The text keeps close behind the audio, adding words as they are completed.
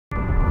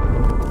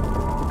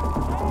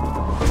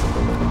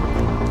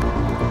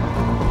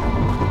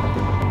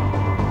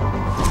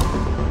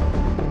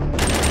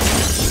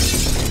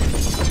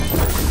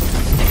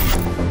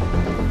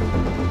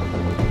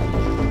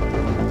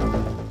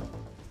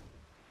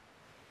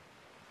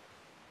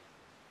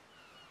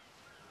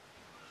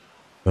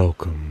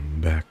Welcome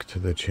back to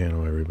the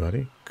channel,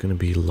 everybody. Gonna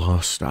be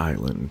Lost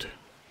Island.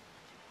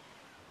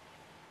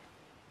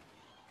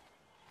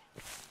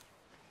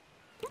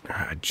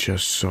 I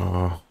just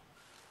saw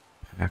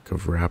a pack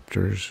of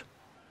raptors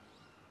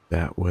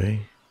that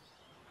way,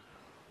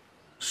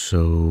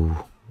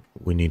 so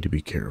we need to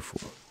be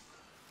careful.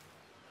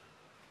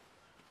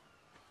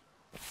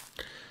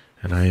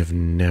 And I have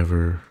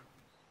never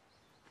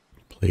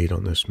played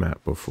on this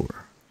map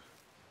before.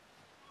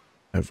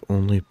 I've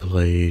only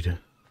played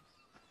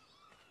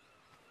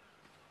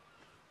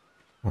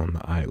on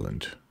the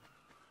island.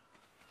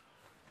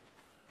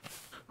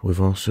 We've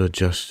also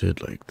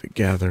adjusted like the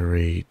gather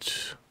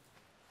rate,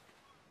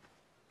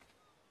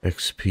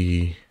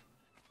 XP,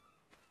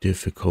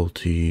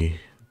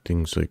 difficulty,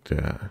 things like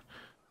that.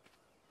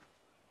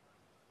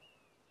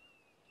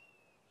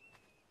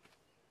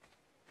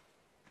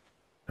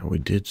 Now we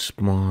did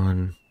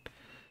spawn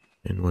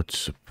in what's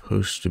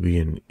supposed to be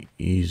an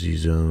easy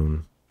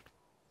zone.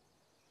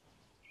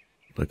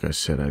 Like I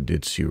said, I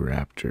did see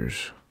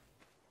raptors.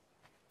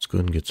 Let's go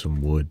and get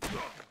some wood.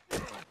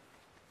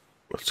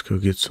 Let's go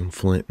get some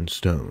flint and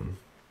stone.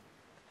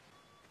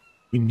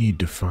 We need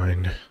to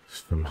find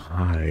some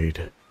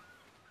hide.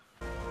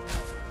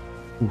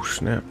 Oh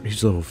snap,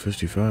 he's level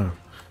 55.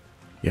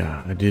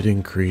 Yeah, I did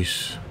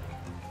increase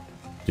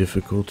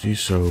difficulty,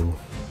 so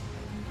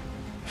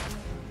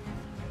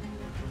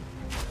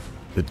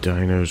the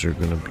dinos are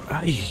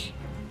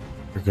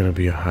gonna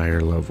be a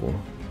higher level.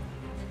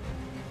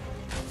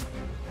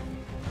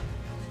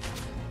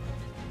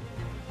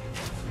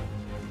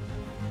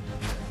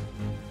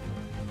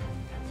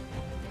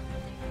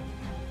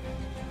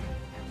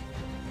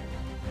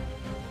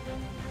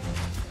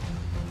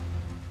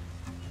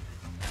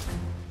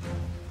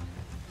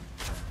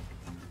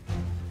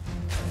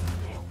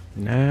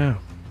 Now,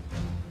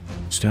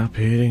 stop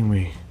hitting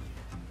me.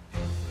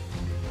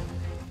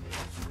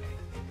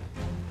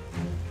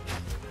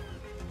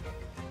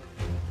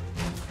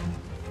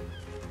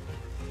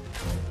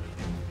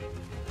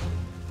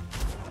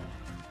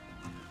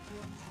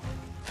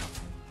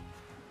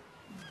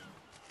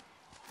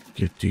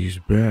 Get these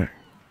back.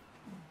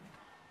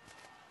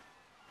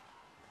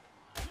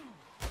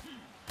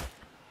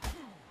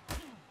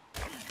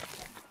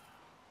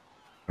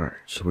 Alright,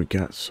 so we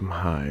got some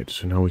hide,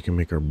 so now we can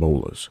make our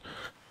bolas.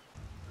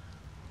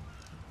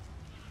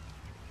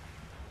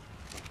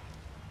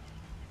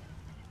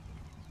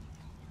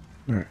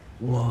 Alright,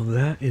 while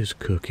that is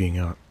cooking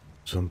up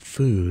some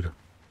food,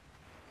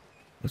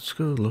 let's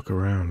go look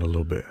around a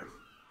little bit.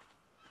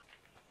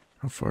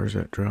 How far is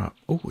that drop?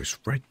 Oh, it's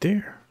right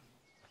there.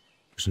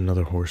 There's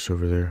another horse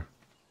over there.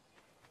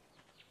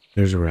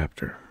 There's a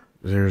raptor.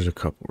 There's a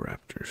couple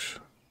raptors.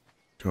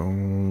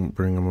 Don't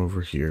bring them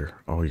over here.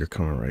 Oh, you're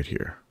coming right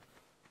here.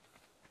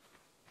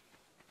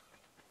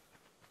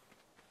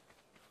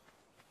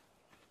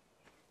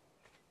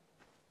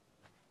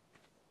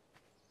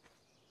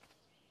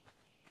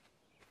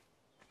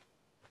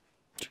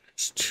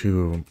 There's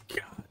two of them.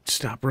 God,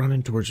 stop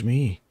running towards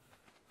me.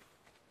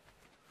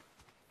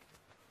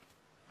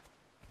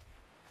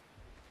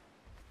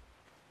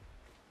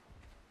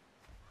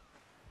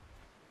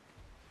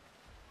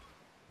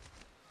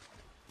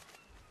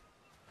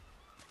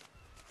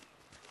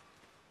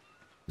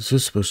 This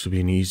is supposed to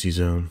be an easy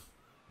zone.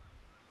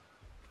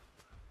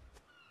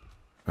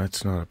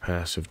 That's not a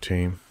passive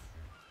team.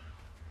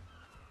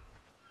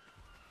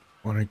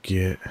 Want to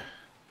get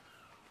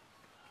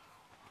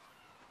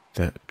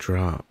that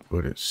drop,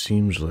 but it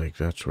seems like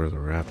that's where the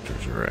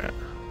raptors are at.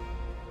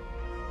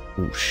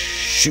 Oh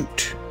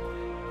shoot!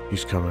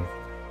 He's coming.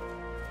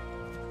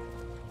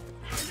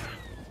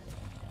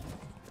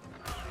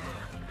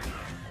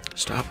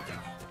 Stop!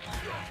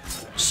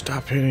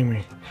 Stop hitting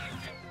me!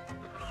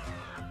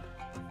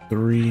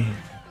 3,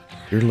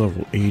 you're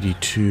level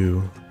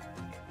 82.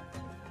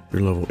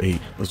 You're level 8.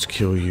 Let's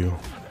kill you.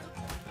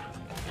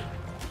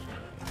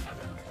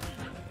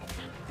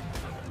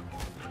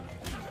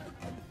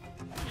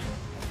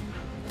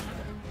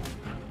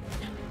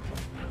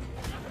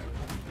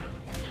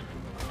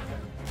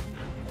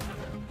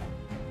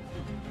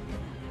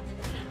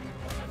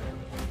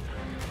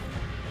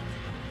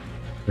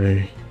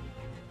 Okay.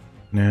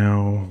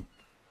 Now.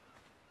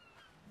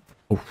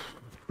 Oh,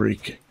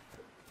 freak.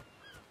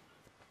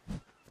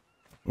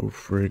 Oh,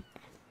 frig.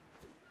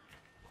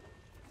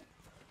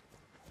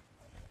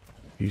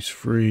 He's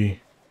free.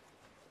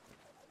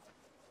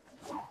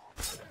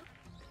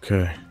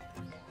 Okay.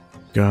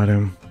 Got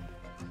him.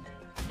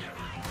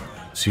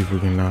 See if we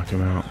can knock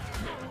him out.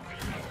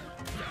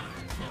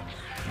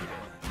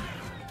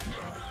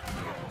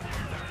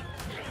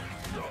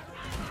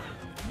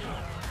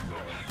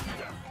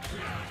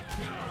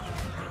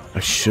 I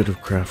should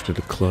have crafted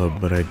a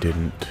club, but I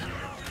didn't.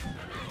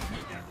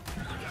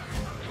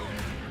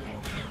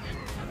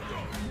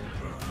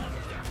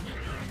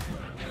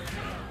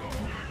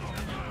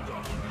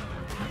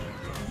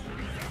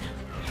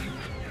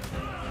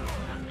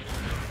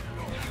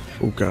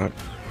 Oh god.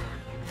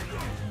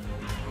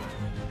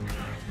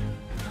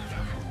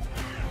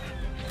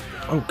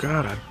 Oh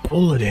god, I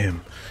bullet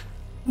him.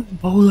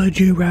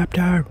 Apology,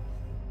 Raptor.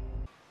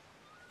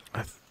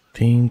 I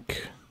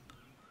think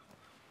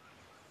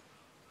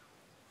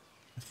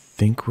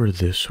we're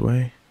this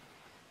way.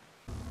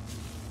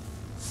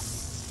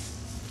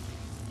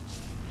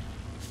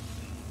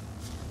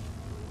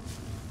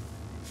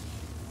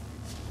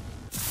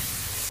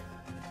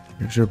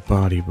 Here's her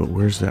body, but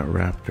where's that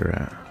raptor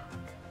at?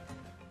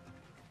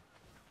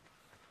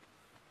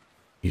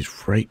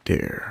 He's right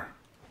there.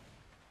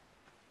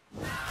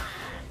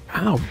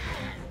 Ow!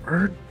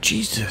 Bird,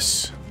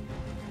 Jesus!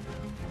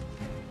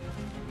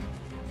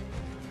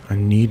 I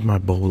need my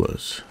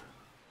bolas.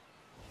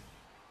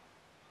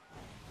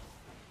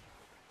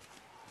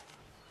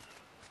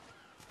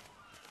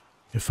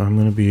 If I'm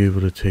gonna be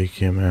able to take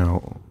him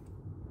out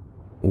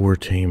or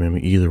tame him,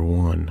 either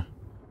one,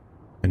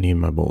 I need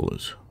my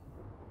bolas.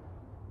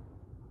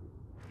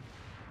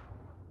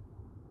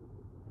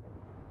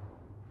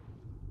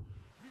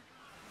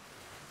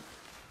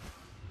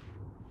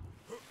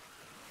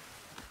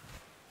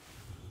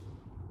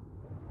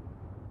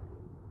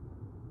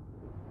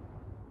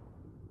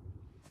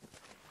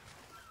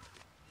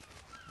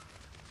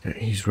 Okay,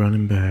 he's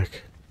running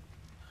back.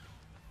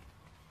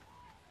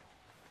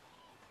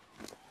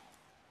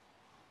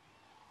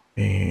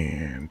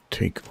 And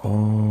take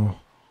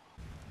all.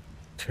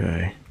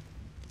 Okay.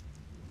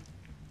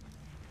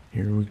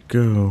 Here we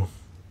go.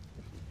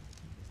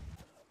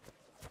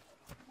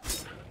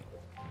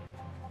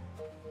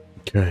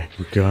 Okay,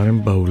 we got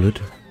him bowled.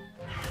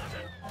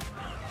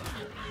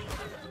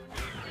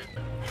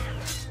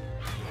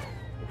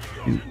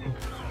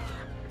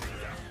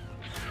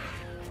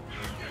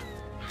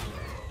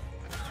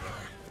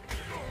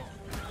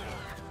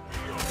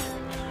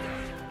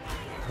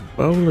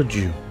 Bowled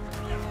you.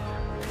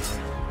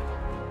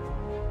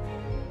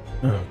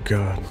 Oh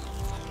God.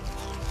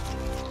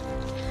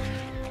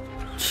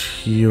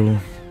 Heal.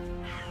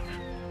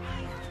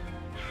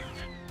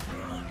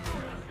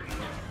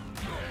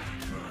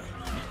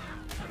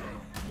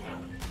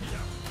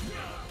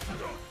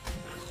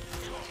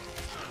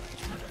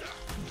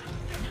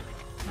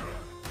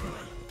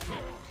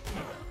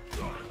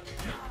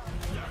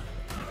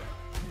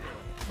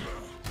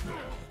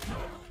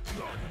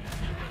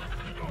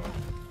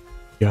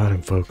 Got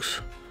him, folks.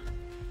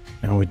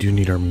 Now we do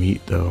need our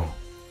meat, though.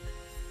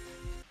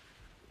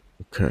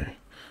 Okay.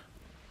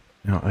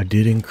 Now, I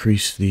did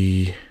increase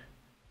the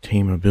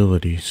tame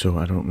ability, so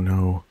I don't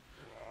know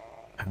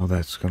how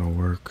that's going to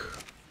work.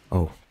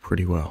 Oh,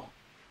 pretty well.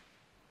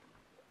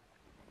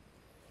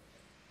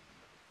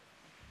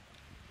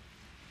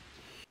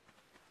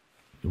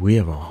 We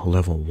have a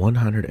level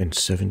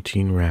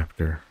 117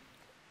 raptor.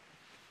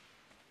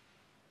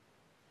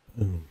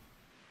 Ooh.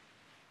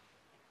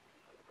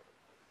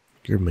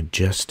 You're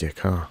majestic,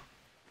 huh?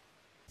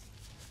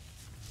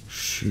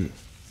 Shoot.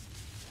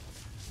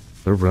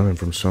 They're running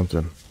from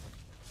something.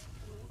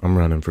 I'm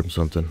running from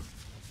something.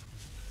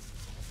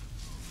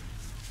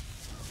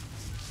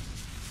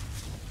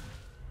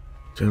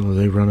 What the hell are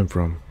they running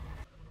from?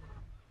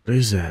 What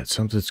is that?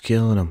 Something's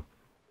killing them.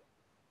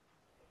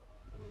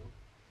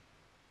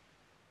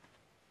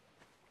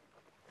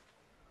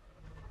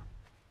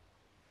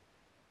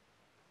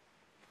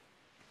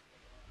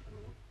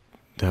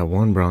 That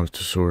one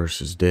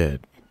brontosaurus is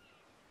dead.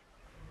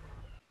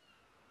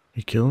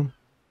 You kill him?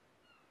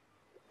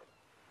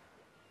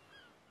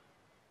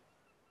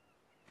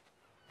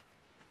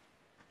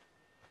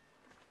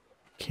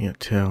 Can't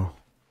tell.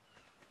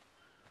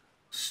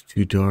 It's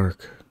too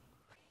dark.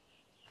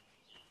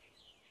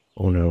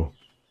 Oh no.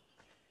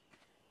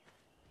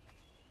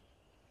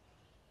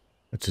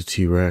 That's a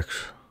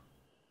T-Rex.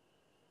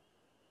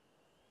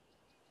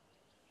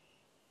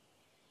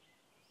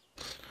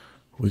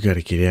 We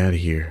gotta get out of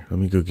here. Let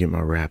me go get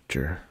my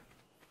raptor.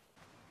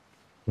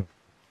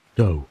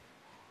 So,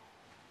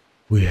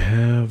 we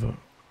have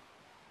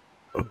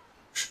a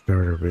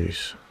starter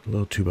base. A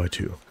little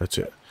 2x2. That's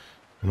it.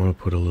 I'm gonna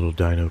put a little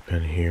dino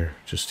pen here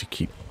just to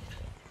keep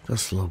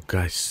this little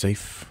guy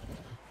safe.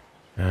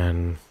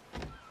 And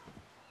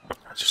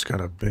I just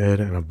got a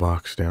bed and a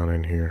box down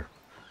in here.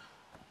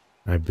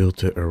 I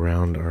built it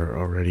around our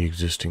already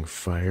existing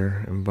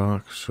fire and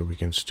box, so we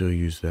can still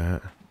use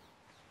that.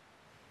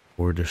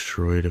 Or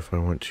destroy it if I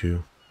want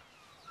to.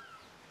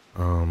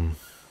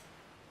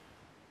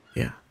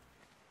 Yeah.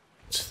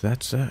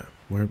 That's that.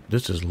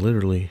 This is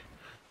literally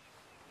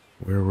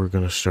where we're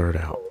gonna start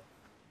out.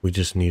 We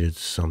just needed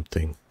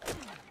something.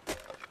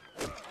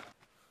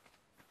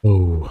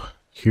 Oh,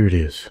 here it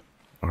is.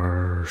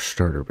 Our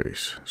starter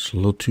base. It's a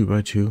little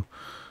 2x2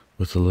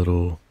 with a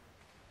little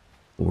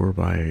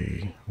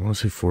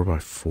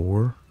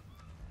 4x4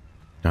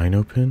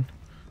 dino pin.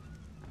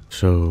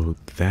 So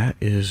that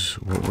is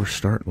what we're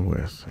starting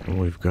with. And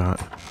we've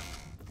got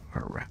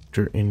our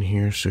raptor in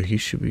here, so he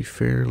should be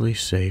fairly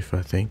safe,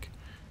 I think.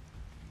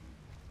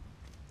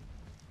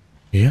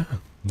 Yeah,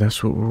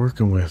 that's what we're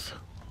working with.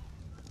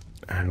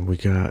 And we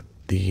got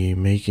the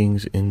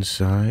makings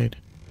inside.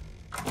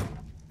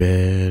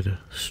 Bed,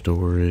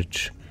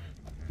 storage,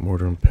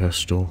 mortar and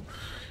pestle.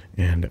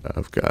 And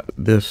I've got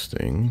this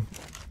thing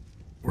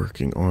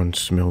working on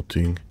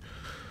smelting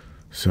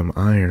some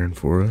iron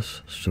for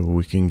us so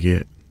we can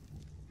get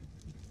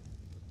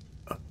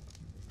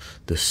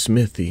the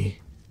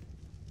smithy.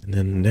 And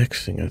then the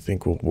next thing I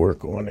think we'll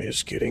work on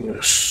is getting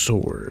a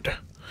sword.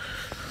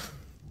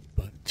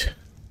 But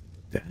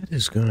that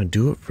is gonna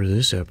do it for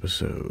this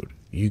episode.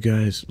 You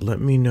guys let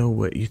me know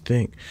what you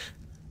think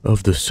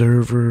of the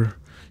server.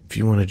 If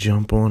you want to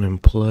jump on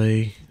and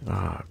play,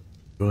 go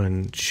ahead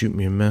and shoot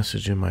me a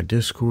message in my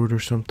Discord or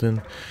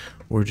something,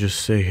 or just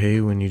say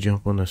hey when you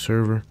jump on the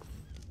server.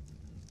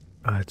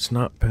 It's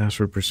not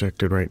password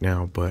protected right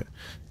now, but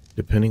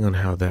depending on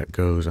how that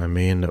goes, I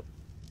may end up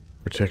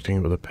protecting it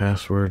with a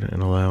password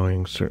and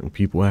allowing certain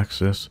people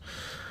access.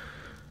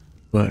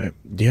 But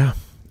yeah,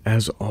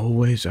 as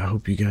always, I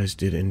hope you guys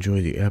did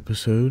enjoy the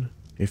episode.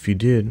 If you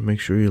did, make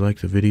sure you like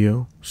the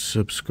video,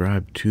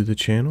 subscribe to the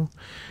channel,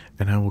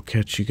 and I will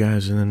catch you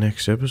guys in the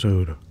next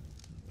episode.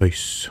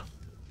 Peace.